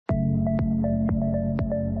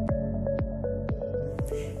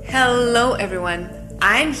Hello everyone,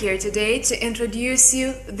 I'm here today to introduce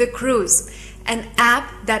you the CRUSE, an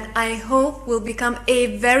app that I hope will become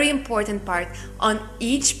a very important part on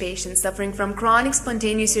each patient suffering from chronic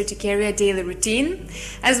spontaneous urticaria daily routine,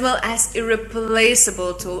 as well as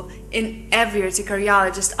irreplaceable tool in every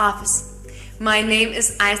urticariologist office. My name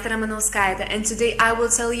is Aiste Ramanauskaite, and today I will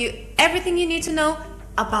tell you everything you need to know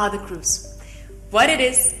about the CRUSE. What it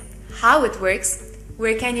is, how it works,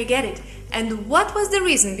 where can you get it, and what was the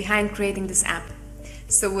reason behind creating this app.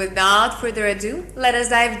 So without further ado, let us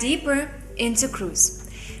dive deeper into CRUSE.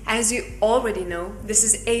 As you already know, this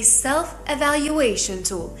is a self-evaluation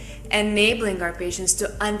tool enabling our patients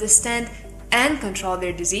to understand and control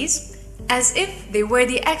their disease as if they were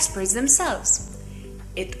the experts themselves.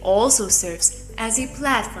 It also serves as a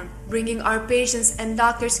platform bringing our patients and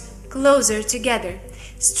doctors closer together,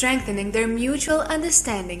 strengthening their mutual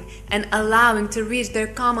understanding and allowing to reach their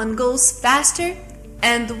common goals faster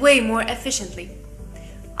and way more efficiently.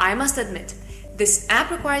 I must admit, this app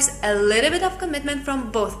requires a little bit of commitment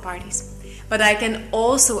from both parties, but I can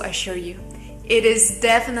also assure you, it is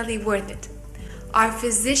definitely worth it. Our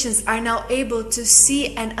physicians are now able to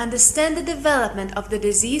see and understand the development of the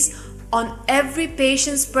disease on every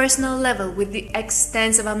patient's personal level with the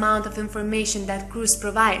extensive amount of information that CRUSE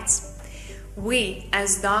provides. We,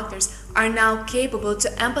 as doctors, are now capable to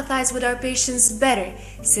empathize with our patients better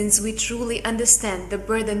since we truly understand the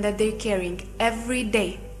burden that they're carrying every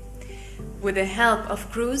day. With the help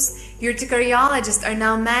of CRUSE, urticariologists are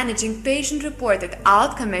now managing patient-reported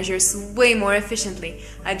outcome measures way more efficiently,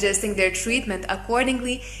 adjusting their treatment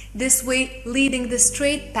accordingly, this way leading the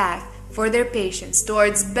straight path for their patients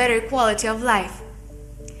towards better quality of life.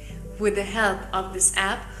 With the help of this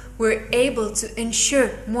app, we're able to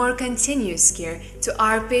ensure more continuous care to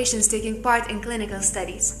our patients taking part in clinical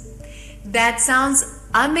studies. That sounds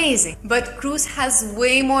amazing, but CRUSE has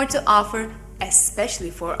way more to offer,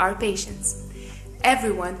 especially for our patients.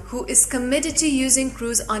 Everyone who is committed to using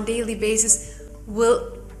CRUSE on a daily basis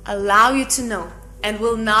will allow you to know, and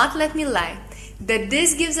will not let me lie, that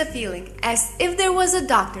this gives a feeling as if there was a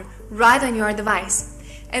doctor right on your device.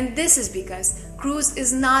 And this is because CRUSE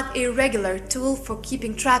is not a regular tool for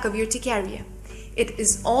keeping track of urticaria. It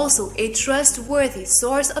is also a trustworthy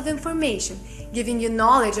source of information, giving you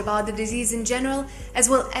knowledge about the disease in general, as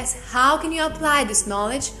well as how can you apply this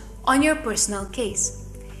knowledge on your personal case.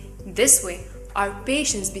 This way, our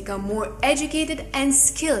patients become more educated and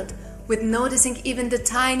skilled with noticing even the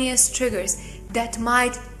tiniest triggers that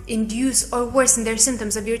might induce or worsen their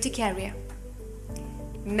symptoms of urticaria.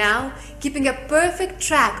 Now, keeping a perfect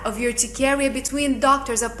track of urticaria between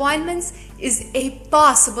doctor's appointments is a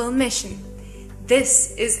possible mission.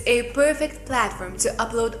 This is a perfect platform to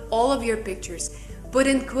upload all of your pictures, put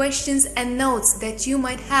in questions and notes that you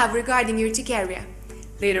might have regarding urticaria.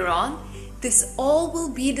 Later on, this all will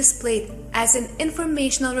be displayed as an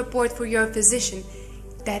informational report for your physician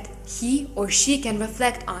that he or she can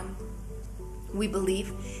reflect on. We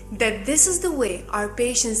believe that this is the way our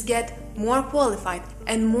patients get more qualified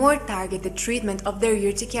and more targeted treatment of their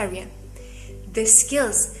urticaria. The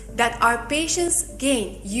skills that our patients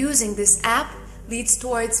gain using this app leads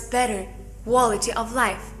towards better quality of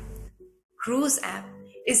life. CRUSE app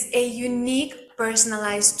is a unique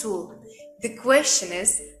personalized tool. The question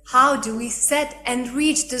is, how do we set and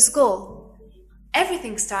reach this goal?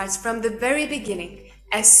 Everything starts from the very beginning,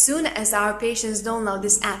 as soon as our patients download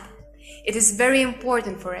this app. It is very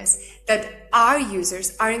important for us that our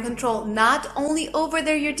users are in control not only over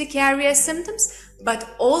their urticaria symptoms, but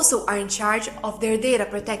also are in charge of their data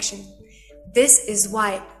protection. This is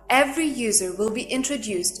why every user will be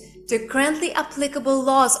introduced to currently applicable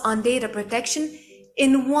laws on data protection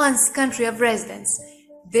in one's country of residence.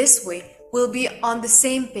 This way, we'll be on the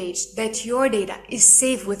same page that your data is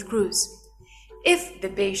safe with CRUSE. If the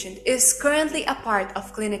patient is currently a part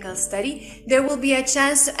of clinical study, there will be a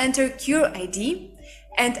chance to enter Cure ID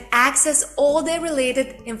and access all the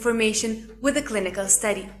related information with the clinical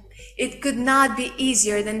study. It could not be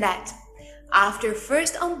easier than that. After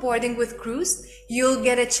first onboarding with CRUSE, you'll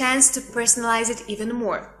get a chance to personalize it even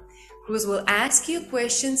more. CRUSE will ask you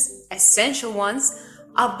questions, essential ones,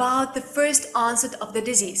 about the first onset of the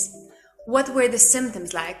disease. What were the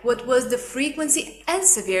symptoms like? What was the frequency and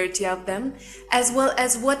severity of them, as well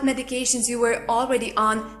as what medications you were already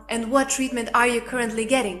on and what treatment are you currently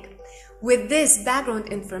getting? With this background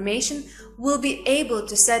information, we'll be able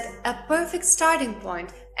to set a perfect starting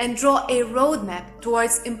point and draw a roadmap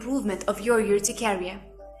towards improvement of your urticaria.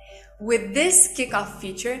 With this kickoff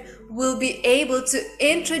feature, we'll be able to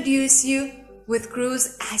introduce you with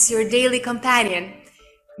CRUSE as your daily companion.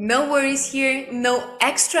 No worries here, no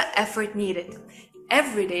extra effort needed.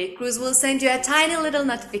 Every day, CRUSE will send you a tiny little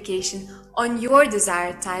notification on your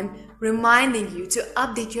desired time, reminding you to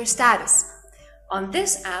update your status. On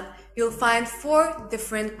this app, you'll find 4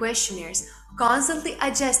 different questionnaires, constantly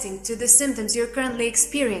adjusting to the symptoms you're currently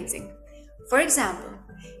experiencing. For example,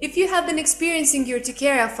 if you have been experiencing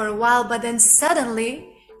urticaria for a while, but then suddenly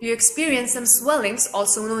you experience some swellings,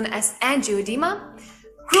 also known as angioedema,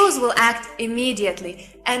 CRUSE will act immediately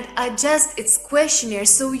and adjust its questionnaire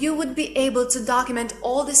so you would be able to document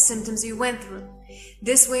all the symptoms you went through.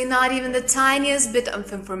 This way, not even the tiniest bit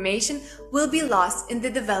of information will be lost in the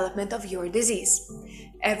development of your disease.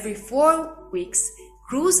 Every 4 weeks,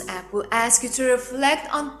 CRUSE app will ask you to reflect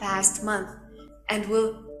on past month and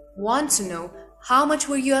will want to know how much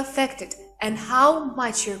were you affected and how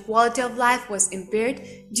much your quality of life was impaired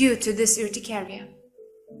due to this urticaria.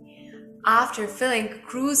 After filling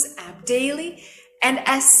CRUSE app daily, and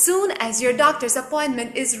as soon as your doctor's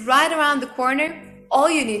appointment is right around the corner, all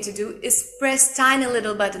you need to do is press tiny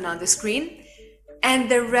little button on the screen, and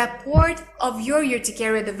the report of your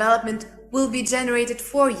urticaria development will be generated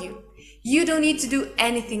for you. You don't need to do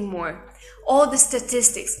anything more. All the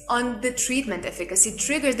statistics on the treatment efficacy,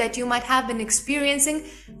 triggers that you might have been experiencing,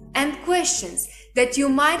 and questions that you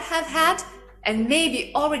might have had and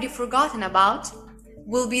maybe already forgotten about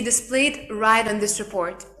will be displayed right on this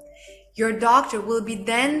report. Your doctor will be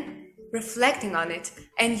then reflecting on it,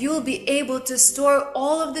 and you'll be able to store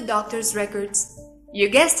all of the doctor's records. You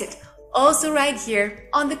guessed it, also right here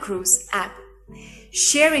on the CRUSE app.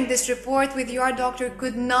 Sharing this report with your doctor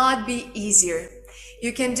could not be easier.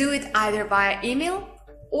 You can do it either via email,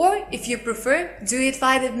 or if you prefer, do it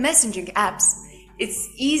via the messaging apps. It's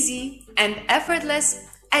easy and effortless,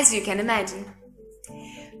 as you can imagine.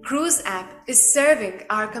 CRUSE app is serving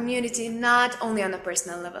our community not only on a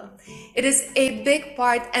personal level. It is a big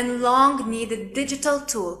part and long-needed digital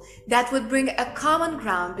tool that would bring a common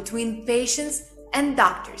ground between patients and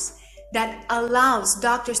doctors, that allows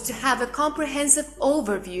doctors to have a comprehensive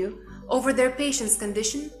overview over their patient's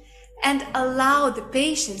condition and allow the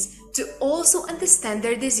patients to also understand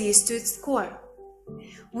their disease to its core.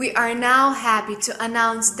 We are now happy to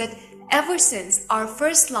announce that ever since our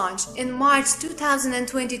first launch in March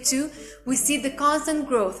 2022, we see the constant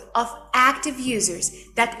growth of active users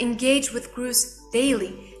that engage with CRUSE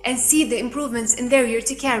daily and see the improvements in their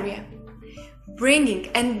urticaria. Bringing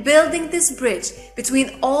and building this bridge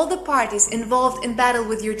between all the parties involved in battle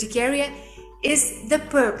with urticaria is the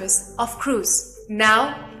purpose of CRUSE.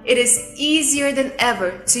 Now, it is easier than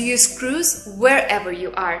ever to use CRUSE wherever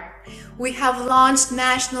you are. We have launched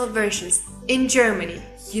national versions in Germany,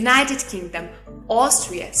 United Kingdom,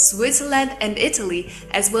 Austria, Switzerland and Italy,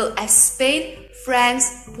 as well as Spain,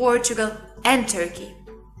 France, Portugal and Turkey.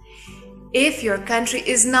 If your country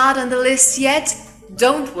is not on the list yet,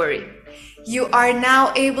 don't worry. You are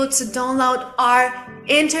now able to download our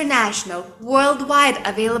international, worldwide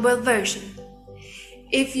available version.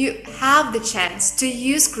 If you have the chance to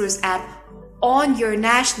use CRUSE app on your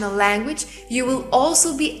national language, you will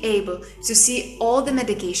also be able to see all the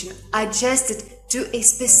medication adjusted to a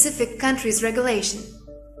specific country's regulation.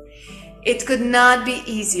 It could not be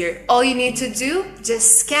easier. All you need to do,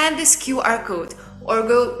 just scan this QR code or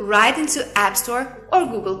go right into App Store or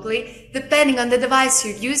Google Play, depending on the device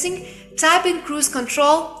you're using, type in CRUSE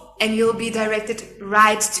Control and you'll be directed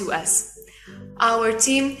right to us. Our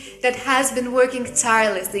team that has been working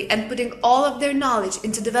tirelessly and putting all of their knowledge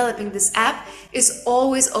into developing this app is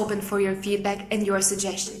always open for your feedback and your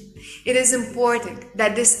suggestion. It is important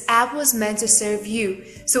that this app was meant to serve you,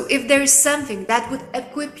 so if there is something that would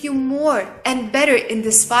equip you more and better in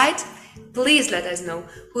this fight, please let us know.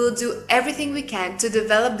 We'll do everything we can to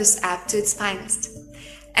develop this app to its finest.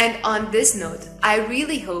 And on this note, I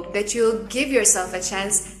really hope that you'll give yourself a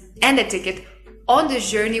chance and a ticket on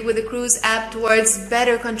this journey with the CRUSE app towards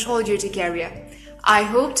better controlled urticaria. I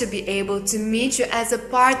hope to be able to meet you as a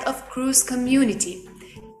part of CRUSE community.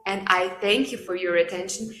 And I thank you for your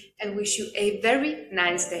attention and wish you a very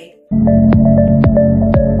nice day.